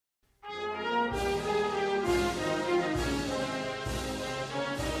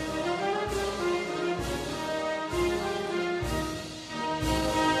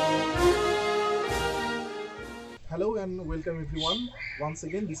and welcome everyone. Once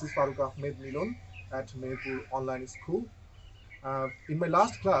again, this is Farooq Ahmed Milon at Maypur Online School. In my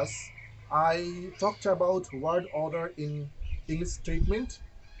last class, I talked about word order in English statement.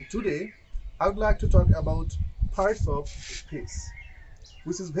 Today, I would like to talk about parts of speech,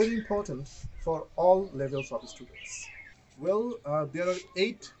 which is very important for all levels of students. Well, there are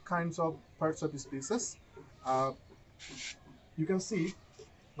 8 kinds of parts of speeches. Uh, you can see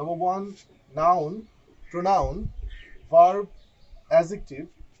number one, noun, pronoun, verb, adjective,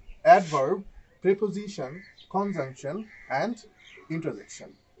 adverb, preposition, conjunction, and interjection.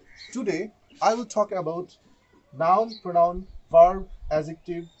 Today, I will talk about noun, pronoun, verb,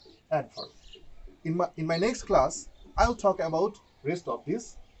 adjective, adverb. In my next class, I will talk about rest of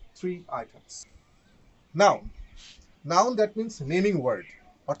these 3 items. Noun. Noun that means naming word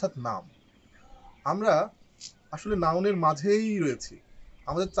অর্থাৎ নাম। আমরা আসলে নাউনের মাঝেই রয়েছি।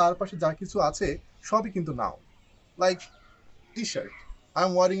 আমাদের চারপাশে যা কিছু আছে সবই কিন্তু noun. Like t-shirt.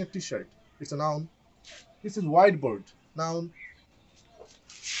 I'm wearing a t-shirt. It's a noun. This is whiteboard. Noun.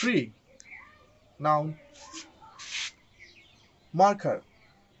 Tree. Noun. Marker.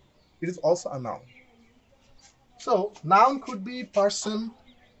 It is also a noun. So noun could be person,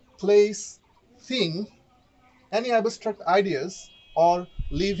 place, thing, any abstract ideas or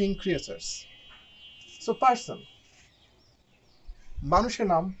living creatures. So person. মানুষের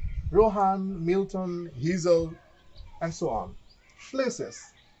নাম Rohan, Milton, হিজল and so on. Places.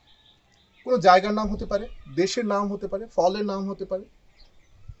 কোনো জায়গার নাম হতে পারে, দেশের নাম হতে পারে, ফলের নাম হতে পারে।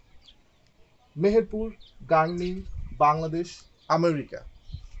 মেহেরপুর, গাংনী, বাংলাদেশ, আমেরিকা।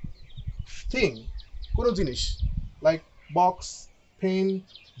 থিং, কোনো জিনিস, লাইক বক্স, পেন,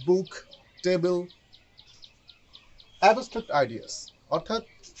 বুক, টেবিল। অ্যাবস্ট্রাক্ট আইডিয়াস, অর্থাৎ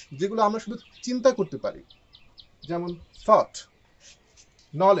যেগুলো আমরা শুধু চিন্তা করতে পারি, যেমন thought,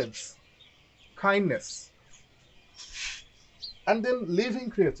 knowledge, kindness. And then living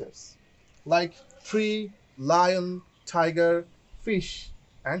creatures like tree, lion, tiger, fish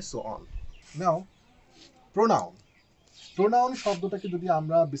and so on. Now pronoun. Pronoun শব্দটাকে যদি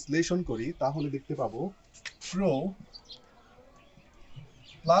আমরা বিশ্লেষণ করি তাহলে দেখতে পাবো প্রো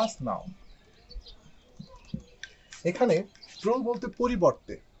প্লাস নাউন। এখানে প্রো বলতে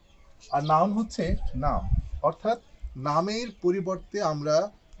পরিবর্তে, আর নাউন হচ্ছে নাম, অর্থাৎ নামের পরিবর্তে আমরা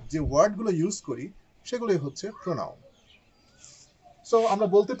যে ওয়ার্ডগুলো ইউজ করি সেগুলোই হচ্ছে প্রোনাউন। সো আমরা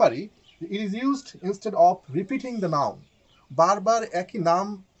বলতে পারি it is used instead of repeating the noun. বারবার একই নাম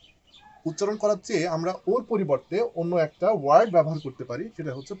উচ্চারণ করার চেয়ে আমরা ওর পরিবর্তে অন্য একটা ওয়ার্ড ব্যবহার করতে পারি,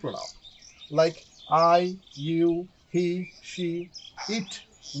 সেটা হচ্ছে pronoun. Like I, you, he, she, it,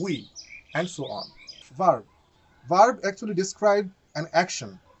 we and so on. Verb. Verb actually describe an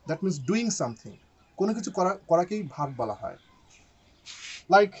action that means doing something. কোনো কিছু করাকেই ভার্ব বলা হয়।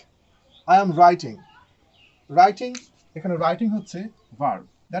 Like I am writing. Writing, এখানে রাইটিং হচ্ছে verb,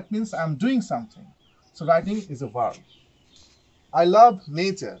 that means I am doing something, so writing is a verb. I love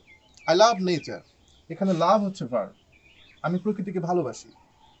nature. I love nature, এখানে লাভ হচ্ছে verb, আমি প্রকৃতিকে ভালোবাসি।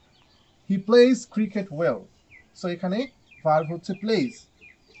 He plays cricket well, so এখানে ভার্ব হচ্ছে plays.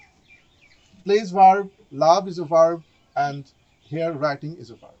 Plays verb, love is a verb, and here writing is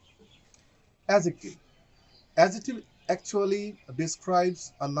a verb. Adjective. Adjective actually describes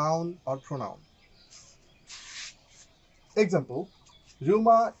a noun or pronoun. Example,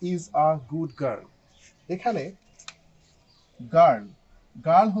 Ruma is a good girl. এখানে girl,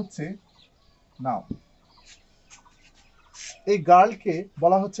 girl হচ্ছে noun. এই গার্লকে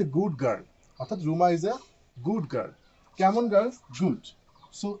বলা হচ্ছে good girl, অর্থাৎ Ruma is a good girl. কেমন girl? Good.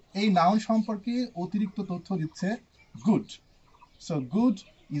 So এই noun সম্পর্কে অতিরিক্ত তথ্য দিচ্ছে good. So good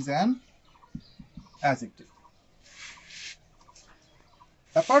is an adjective.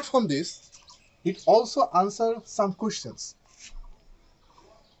 Apart from this, it also answers some questions.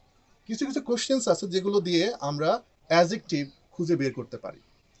 কিছু কিছু কোশ্চেন্স আছে যেগুলো দিয়ে আমরা অ্যাডজেক্টিভ খুঁজে বের করতে পারি।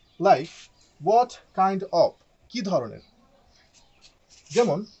 লাইক হোয়াট কাইন্ড অফ, কি ধরনের।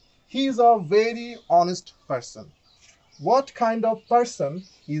 যেমন he is a very honest person. What kind of person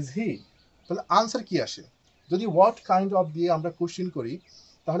is he, তাহলে আনসার কি আসে? যদি হোয়াট কাইন্ড অফ দিয়ে আমরা কোশ্চেন করি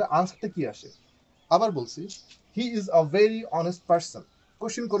তাহলে আনসারটা কি আসে? আবার বলছি, he is a very honest person,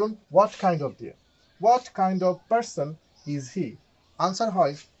 question করুন হোয়াট কাইন্ড অফ দিয়ে। What kind of person is he, answer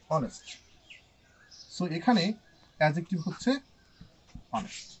হয় অনেস্ট। সো এখানে অ্যাডজেক্টিভ হচ্ছে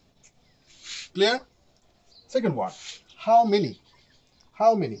honest. Clear? Second one, how many.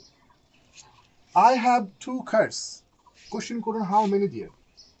 How many, I have 2 curse, question করুন how many দিয়ে।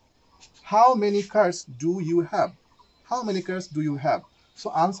 How many curse do you have, how many curse do you have, so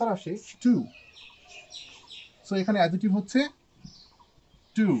answer আসে 2। So এখানে adjective হচ্ছে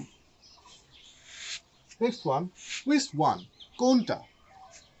 2। Next one, which one? কোনটা?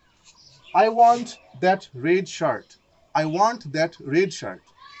 I want that red shirt. I want that red shirt.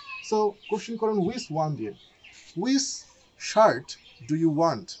 So question করুন which one দিয়ে. Which shirt do you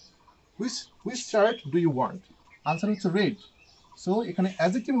want? Which shirt do you want? Answer হচ্ছে red. So এখানে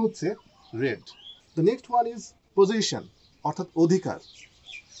adjective হচ্ছে red. The next one is possession অর্থাৎ অধিকার.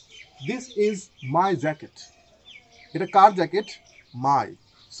 This is my jacket. এটা কার jacket? My.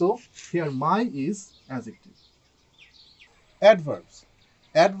 So here my is adjective. Adverbs.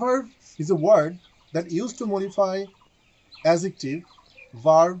 Adverb is a word that used to modify adjective,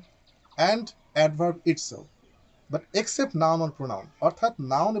 verb and adverb itself, but except noun or pronoun. অর্থাৎ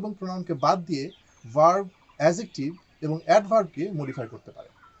noun এবং pronounকে বাদ দিয়ে verb, adjective এবং adverbকে modify করতে পারে.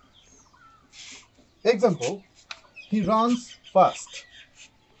 Example, he runs fast.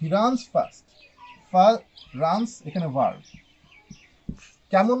 He runs fast. Runs এখানে verb.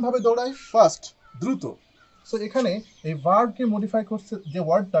 কেমন ভাবে দৌড়ায়? ফাস্ট, দ্রুত. সো এখানে এই ভার্বকে মডিফাই করছে যে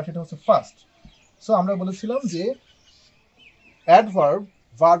ওয়ার্ডটা সেটা হচ্ছে ফাস্ট. সো আমরা বলেছিলাম যে অ্যাডভার্ব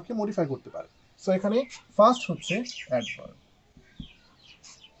ভার্বকে মডিফাই করতে পারে. সো এখানে ফাস্ট হচ্ছে adverb.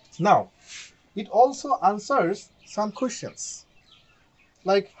 Now it also answers some questions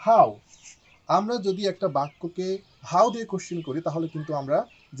like how. আমরা যদি একটা বাক্যকে হাউ দিয়ে কোশ্চেন করি তাহলে কিন্তু আমরা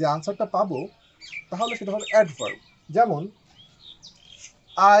যে আনসারটা পাবো তাহলে সেটা হবে অ্যাডভার্ব. যেমন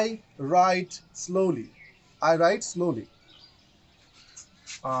I write slowly. I write slowly.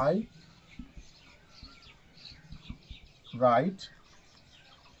 I write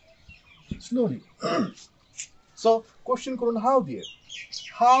slowly. So question করুন how দিয়ে.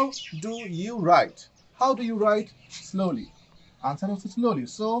 How do you write? How do you write slowly? Answer হচ্ছে slowly.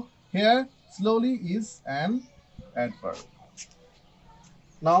 So here slowly is an adverb.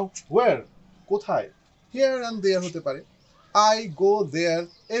 Now where? কোথায়? Here and there হতে পারে. I go there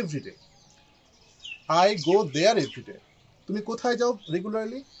every day. I go there every day. তুমি কোথায় যাও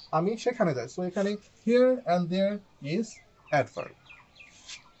regularly? আমি সেখানে যাই. So এখানে here and there is adverb.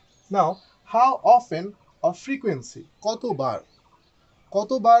 Now how often or frequency? কতবার?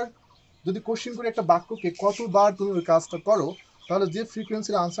 কতবার যদি কোশ্চেন করে একটা বাক্যকে কতবার তুমি ওই কাজটা করো তাহলে যে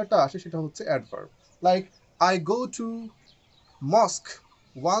ফ্রিকোয়েন্সির আনসারটা আসে সেটা হচ্ছে adverb. Like I go to mosque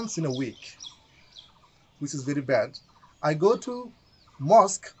once in a week, which is very bad. I go to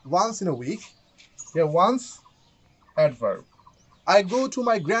mosque once in a week. Here once adverb. I go to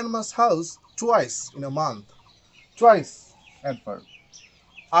my grandma's house twice in a month. Twice adverb.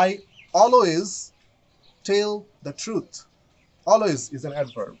 I always tell the truth. Always is an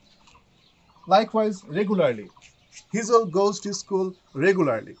adverb. Likewise regularly. Hazel goes to school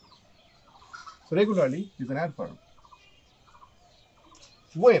regularly. So regularly is an adverb.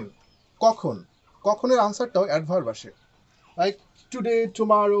 When? কখন? কখনের আনসারটাও adverb আসে. Like today,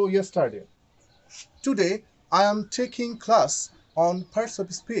 tomorrow, yesterday. Today I am taking class on parts of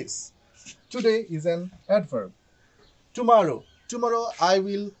space. Today is an adverb. Tomorrow I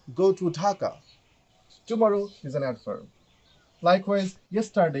will go to Dhaka. Tomorrow is an adverb. Likewise,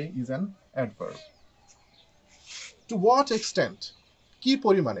 yesterday is an adverb. To what extent? কি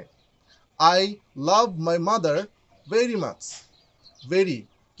পরিমাণে? I love my mother very much. Very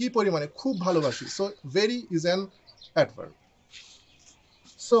কি পরিমাণে? খুব ভালোবাসি. So very is an adverb.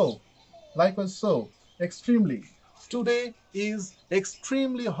 So likewise so extremely. Today is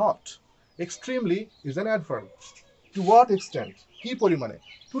extremely hot. Extremely is an adverb. To what extent? কি পরিমাণে?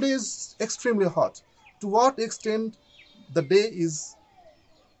 Today is extremely hot. To what extent the day is?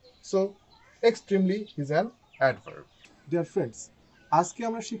 So extremely is an adverb. Dear friends, আজকে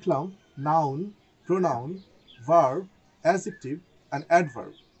আমরা শিখলাম noun, pronoun, verb, adjective and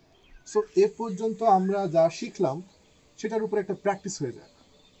adverb. So এ পর্যন্ত আমরা যা শিখলাম সেটার উপর একটা প্র্যাকটিস হয়ে যায়.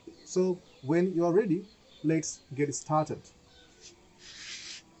 So when you are ready, let's get started.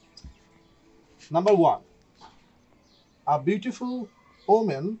 Number 1. A beautiful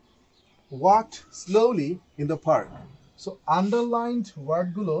woman walked slowly in the park. So underlined word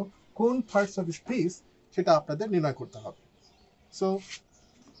গুলো কোন parts of speech সেটা আপনাদের নির্ণয় করতে হবে. So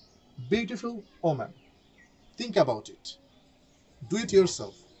beautiful woman. Think about it. Do it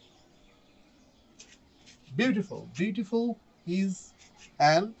yourself. Beautiful. Beautiful is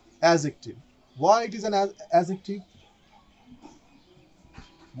an adjective. Why it is an adjective?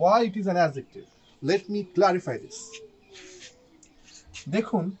 Why it is an adjective? Let me clarify this.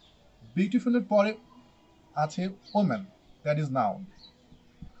 দেখুন beautiful এর পরে আছে woman, that is noun.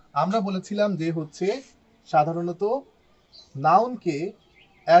 আমরা বলেছিলাম যে হচ্ছে সাধারণত নাউনকে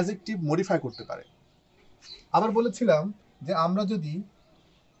adjective modify করতে পারে. আবার বলেছিলাম যে আমরা যদি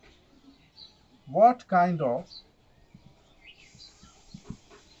what kind of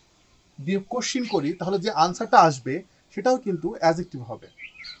দিয়ে কোশ্চেন করি তাহলে যে আনসারটা আসবে সেটাও কিন্তু অ্যাডজেক্টিভ হবে।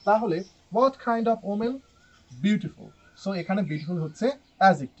 তাহলে what kind of woman? Beautiful. So এখানে বিউটিফুল হচ্ছে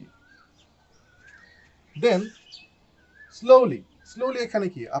অ্যাডজেক্টিভ। দেন স্লোলি, স্লোলি এখানে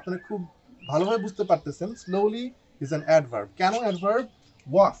কি আপনারা খুব ভালোভাবে বুঝতে পারতেছেন, স্লোলি ইজ অ্যান অ্যাডভার্ব। কেন অ্যাডভার্ব?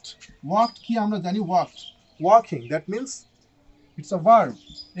 ওয়াকড, ওয়াকড কি আমরা জানি, walked walking, that means it's a verb,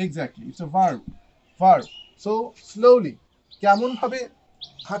 exactly it's a verb, verb. So slowly কেমনভাবে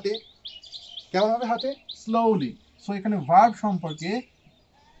হাঁটে, কেমনভাবে হাঁটে, স্লোলি। সো এখানে ভার্ব সম্পর্কে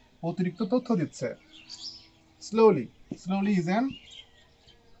অতিরিক্ত তথ্য দিচ্ছে। Slowly, slowly is an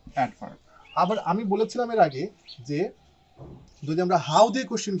adverb. আবার আমি বলেছিলাম এর আগে যে যদি আমরা হাউ দিয়ে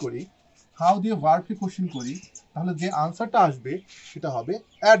কোশ্চেন করি, হাউ দিয়ে ভার্বকে কোশ্চেন করি, তাহলে যে আনসারটা আসবে সেটা হবে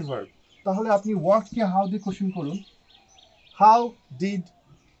অ্যাডভার্ব। তাহলে আপনি ওয়ার্ডকে হাউ দিয়ে কোশ্চেন করুন, how did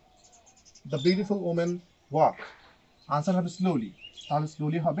the beautiful women walk, answer হবে স্লোলি, তাহলে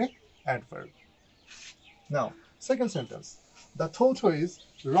স্লোলি হবে adverb. Now second sentence, the tortoise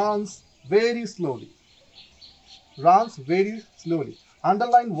runs very slowly, runs very slowly,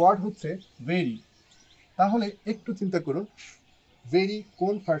 underline word হচ্ছে ভেরি। তাহলে একটু চিন্তা করুন ভেরি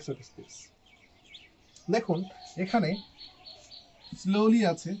কোন পার্টস অফ স্পিচ। দেখুন এখানে স্লোলি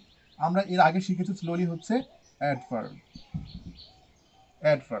আছে, আমরা এর আগে শিখেছি স্লোলি হচ্ছে অ্যাডভার্ব,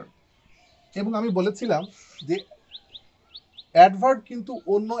 অ্যাডভার্ব। এবং আমি বলেছিলাম যে অ্যাডভার্ব কিন্তু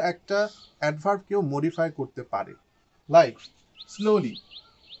অন্য একটা অ্যাডভার্বকেও মডিফাই করতে পারে, লাইক স্লোলি,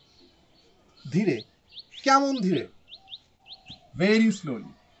 ধীরে, কেমন ধীরে, ভেরি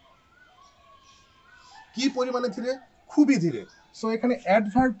স্লোলি, কি পরিমাণে ধীরে, খুবই ধীরে। সো এখানে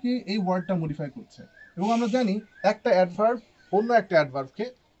অ্যাডভার্বকে এই ওয়ার্ডটা মডিফাই করছে, এবং আমরা জানি একটা অ্যাডভার্ব অন্য একটা অ্যাডভার্বকে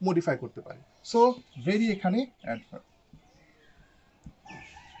মডিফাই করতে পারে। সো ভেরি এখানে adverb.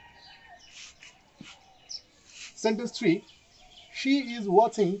 Sentence 3, she is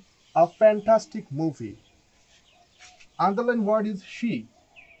watching a fantastic movie. Underline word is she.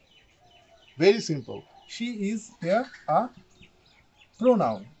 Very simple. She is here a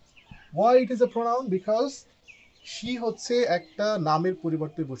pronoun. Why it is a pronoun? Because she হচ্ছে একটা নামের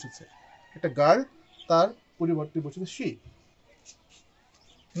পরিবর্তে বসেছে, একটা গার্ল তার পরিবর্তে বসেছে she.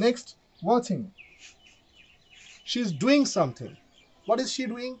 Next, watching. She is doing something. What is she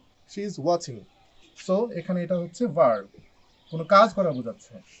doing? She is watching. So এখানে এটা হচ্ছে verb, কোনো কাজ করা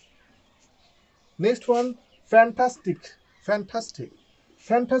বোঝাচ্ছে। Next one, fantastic, fantastic,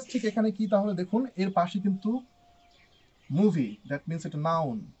 fantastic এখানে কি, তাহলে দেখুন এর পাশে কিন্তু মুভি, দ্যাট মিনস এটা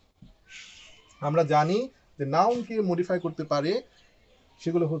নাউন। আমরা জানি যে নাউনকে মডিফাই করতে পারে,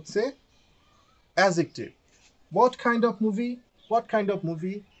 সেগুলো হচ্ছে adjective. What kind of movie, what kind of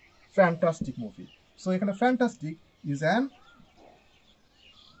movie, fantastic movie. So এখানে ফ্যান্টাস্টিক ইজ অ্যান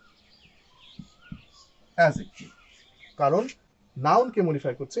অ্যাডজেক্টিভ, কারণ নাউনকে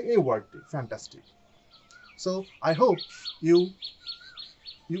মডিফাই করছে এই ওয়ার্ডটি fantastic. So I hope you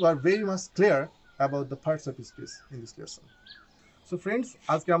are very much clear about the parts of speech in this lesson. So friends,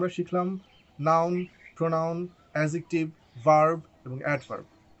 আজকে আমরা শিখলাম noun, pronoun, adjective, verb এবং adverb.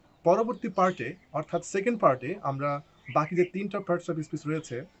 পরবর্তী পার্টে অর্থাৎ সেকেন্ড পার্টে আমরা বাকি যে তিনটা পার্টস অফ স্পিচ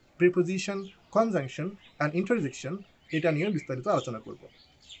রয়েছে, প্রিপোজিশন, কনজাংশন অ্যান্ড ইন্টারজেকশন, এটা নিয়ে বিস্তারিত আলোচনা করব।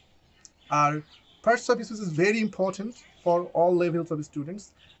 Are parts of speech is very important for all levels of students,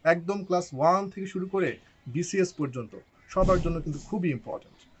 একদম ক্লাস 1 থেকে শুরু করে বিসিএস পর্যন্ত সবার জন্য কিন্তু খুবই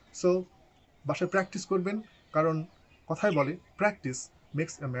ইম্পর্টেন্ট। সো বাসায় প্র্যাকটিস করবেন, কারণ কথায় বলে practice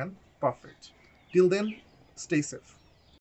makes a man perfect. Till then, stay safe.